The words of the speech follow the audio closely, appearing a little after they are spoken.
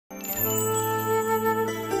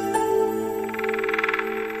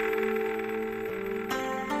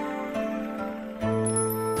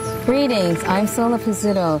Greetings, I'm Solla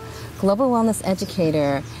Pizzuto, Global Wellness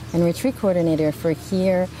Educator and Retreat Coordinator for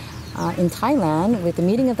here in Thailand with the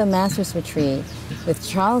Meeting of the Masters Retreat with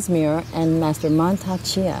Charles Muir and Master Mantak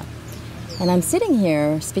Chia. And I'm sitting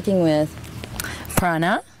here speaking with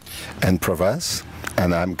Prana and Pravas,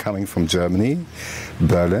 and I'm coming from Germany,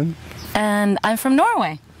 Berlin. And I'm from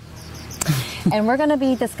Norway. And we're going to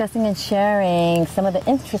be discussing and sharing some of the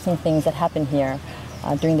interesting things that happened here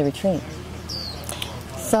during the retreat.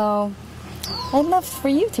 So I'd love for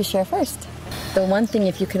you to share first. The one thing,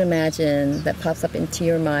 if you can imagine, that pops up into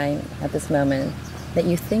your mind at this moment that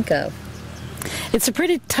you think of. It's a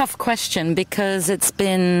pretty tough question because there's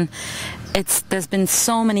been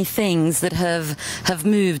so many things that have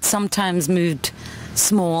moved. Sometimes moved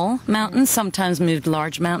small mountains, sometimes moved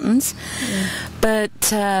large mountains. But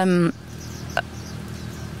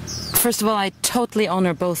first of all, I totally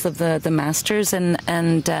honor both of the masters and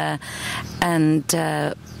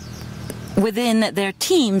within their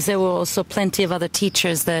teams, there were also plenty of other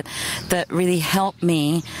teachers that really helped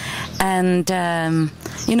me. And,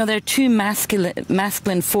 you know, there are two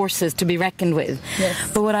masculine forces to be reckoned with. Yes.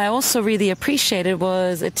 But what I also really appreciated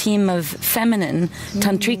was a team of feminine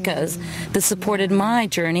tantrikas that supported my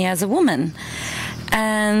journey as a woman.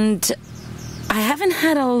 And I haven't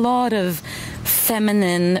had a lot of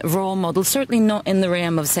feminine role models, certainly not in the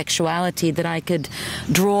realm of sexuality, that I could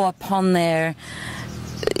draw upon their,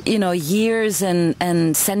 you know, years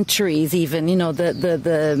and centuries, even, you know,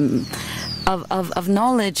 of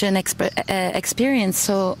knowledge and experience.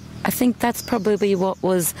 So I think that's probably what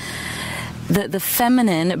was the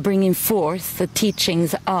feminine bringing forth the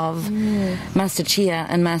teachings of Master Chia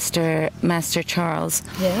and Master Charles.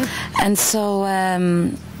 Yeah. And so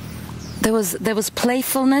there was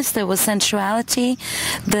playfulness, there was sensuality,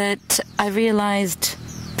 that I realized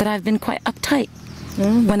that I've been quite uptight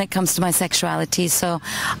when it comes to my sexuality. So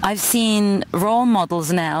I've seen role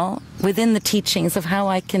models now within the teachings of how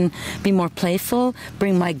I can be more playful,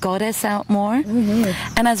 bring my goddess out more.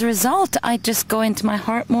 And as a result, I just go into my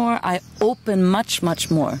heart more. I open much, much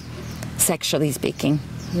more, sexually speaking.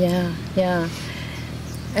 Yeah, yeah.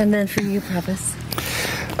 And then for you, Pravas?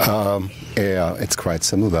 Yeah, it's quite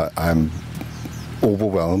similar. I'm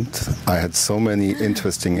overwhelmed. I had so many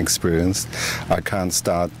interesting experiences. I can't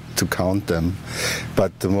start to count them.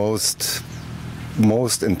 But the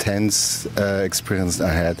most intense experience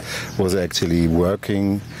I had was actually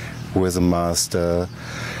working with a master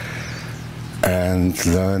and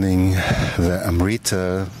learning the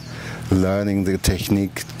Amrita, learning the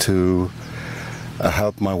technique to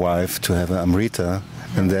help my wife to have an Amrita.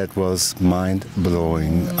 And that was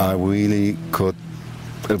mind-blowing. I really could,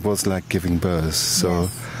 it was like giving birth, so...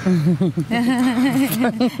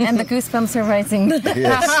 Yes. And the goosebumps are rising.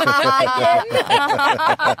 Yes.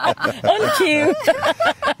 On cue.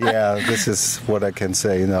 Yeah, this is what I can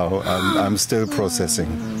say now. I'm still processing.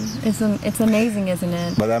 It's amazing, isn't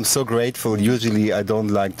it? But I'm so grateful. Usually I don't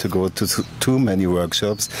like to go to too many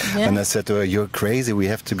workshops. Yeah. And I said to her, you're crazy, we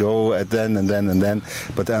have to go at then and then and then.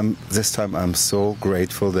 But this time I'm so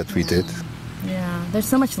grateful that we did. Yeah, there's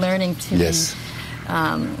so much learning to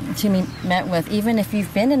be met with, even if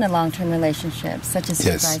you've been in a long-term relationship, such as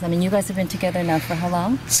you guys. I mean, you guys have been together now for how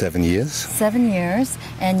long? 7 years. 7 years,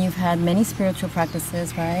 and you've had many spiritual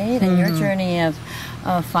practices, right? And your journey of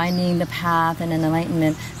finding the path and an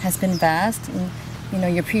enlightenment has been vast. And, you know,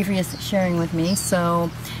 your previous sharing with me. So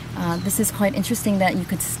this is quite interesting that you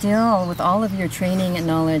could still, with all of your training and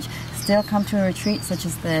knowledge, still come to a retreat such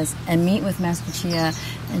as this and meet with Master Chia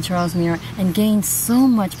and Charles Muir and gain so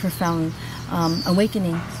much profound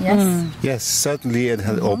awakening. Yes? Yes, certainly it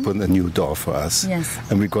had opened a new door for us. Yes.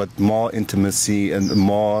 And we got more intimacy and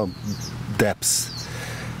more depths.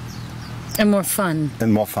 And more fun.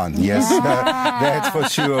 And more fun, yes. That's for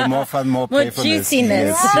sure. More fun, more playfulness.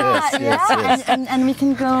 Juiciness. Yes. And we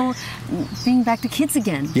can go being back to kids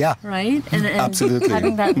again. Yeah. Right? And absolutely.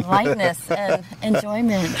 Having that lightness and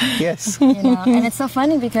enjoyment. Yes. You know? And it's so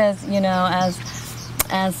funny because, you know,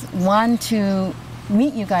 as one to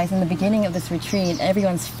meet you guys in the beginning of this retreat,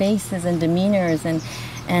 everyone's faces and demeanors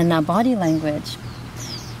and body language,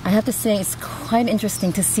 I have to say it's quite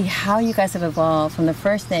interesting to see how you guys have evolved from the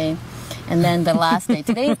first day and then the last day.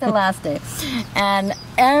 Today is the last day. And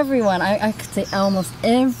everyone, I could say almost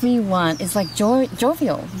everyone, is like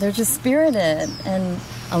jovial. They're just spirited and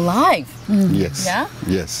alive. Yes. Yeah?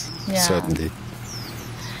 Yes, Yeah. certainly.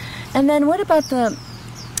 And then what about the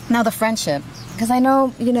friendship? Because I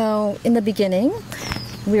know, you know, in the beginning,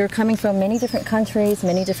 we were coming from many different countries,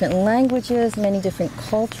 many different languages, many different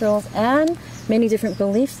cultures, and many different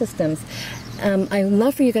belief systems. I'd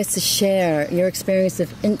love for you guys to share your experience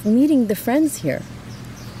of meeting the friends here.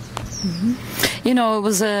 You know,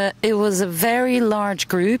 it was a very large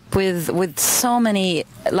group with so many,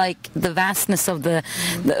 like the vastness of the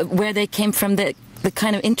where they came from, the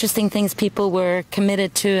kind of interesting things people were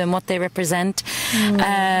committed to and what they represent.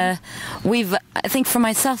 I think for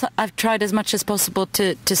myself, I've tried as much as possible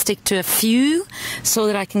to stick to a few so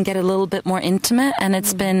that I can get a little bit more intimate, and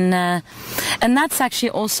it's been, and that's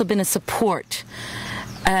actually also been a support.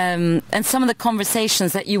 And some of the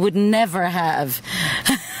conversations that you would never have.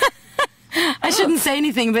 I shouldn't say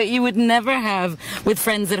anything, but you would never have with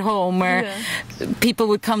friends at home, where people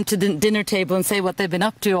would come to the dinner table and say what they've been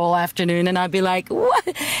up to all afternoon, and I'd be like, "What?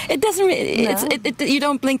 It doesn't. You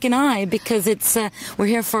don't blink an eye, because it's we're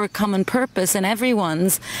here for a common purpose, and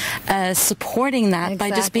everyone's supporting that by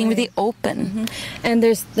just being really open." And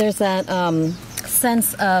there's that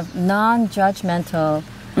sense of non-judgmental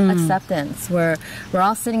acceptance, where we're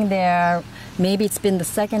all sitting there. Maybe it's been the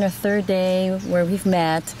second or third day where we've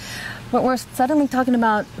met, but we're suddenly talking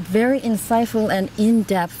about very insightful and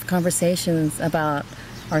in-depth conversations about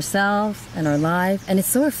ourselves and our life, and it's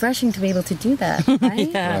so refreshing to be able to do that,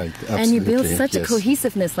 right? Right, and you build absolutely, such a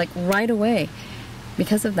cohesiveness, like right away,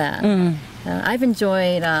 because of that. I've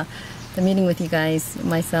enjoyed the meeting with you guys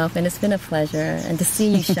myself, and it's been a pleasure, and to see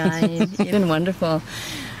you shine, it's been wonderful.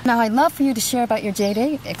 Now, I'd love for you to share about your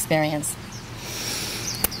JD experience.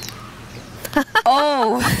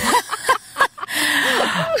 Oh,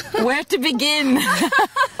 where to begin?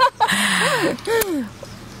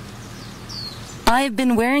 I've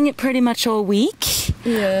been wearing it pretty much all week.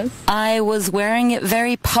 Yes. I was wearing it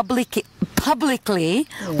very publicly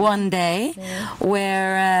one day,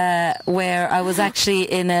 where I was actually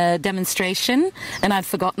in a demonstration, and I'd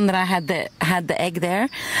forgotten that I had the egg there,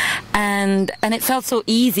 and it felt so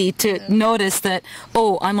easy to notice that,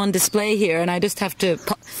 oh, I'm on display here, and I just have to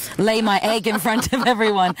lay my egg in front of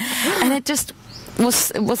everyone, and it just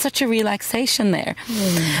was such a relaxation there.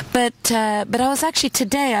 But I was actually,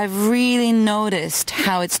 today I've really noticed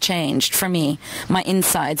how it's changed for me, my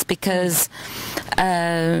insides, because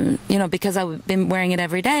because I've been wearing it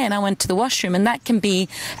every day, and I went to the washroom, and that can be,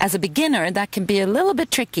 as a beginner, that can be a little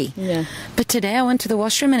bit tricky. But today I went to the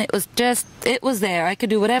washroom, and it was there. I could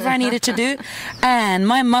do whatever I needed to do, and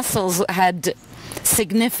my muscles had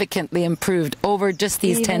significantly improved over just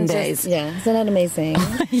these 10 days. Isn't that amazing?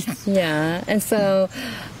 Yeah. And so,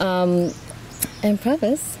 and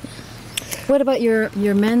Previs, what about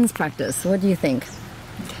your men's practice? What do you think?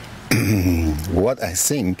 What I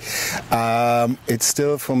think, it's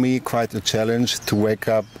still for me quite a challenge to wake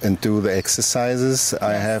up and do the exercises.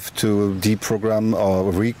 I have to deprogram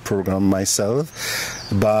or reprogram myself,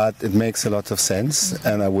 but it makes a lot of sense,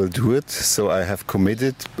 and I will do it. So I have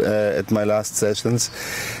committed at my last sessions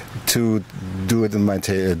to do it in my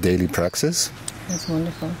daily practice. That's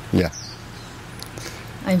wonderful. Yeah.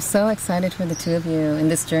 I'm so excited for the two of you in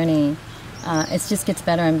this journey. It just gets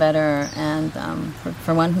better and better, and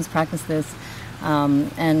for one who's practiced this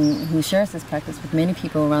and who shares this practice with many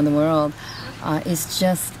people around the world, it's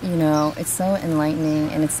just, it's so enlightening,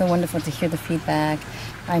 and it's so wonderful to hear the feedback.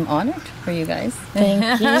 I'm honored for you guys. Thank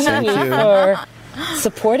you for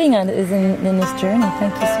supporting us in this journey.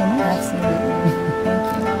 Thank you so much. Absolutely.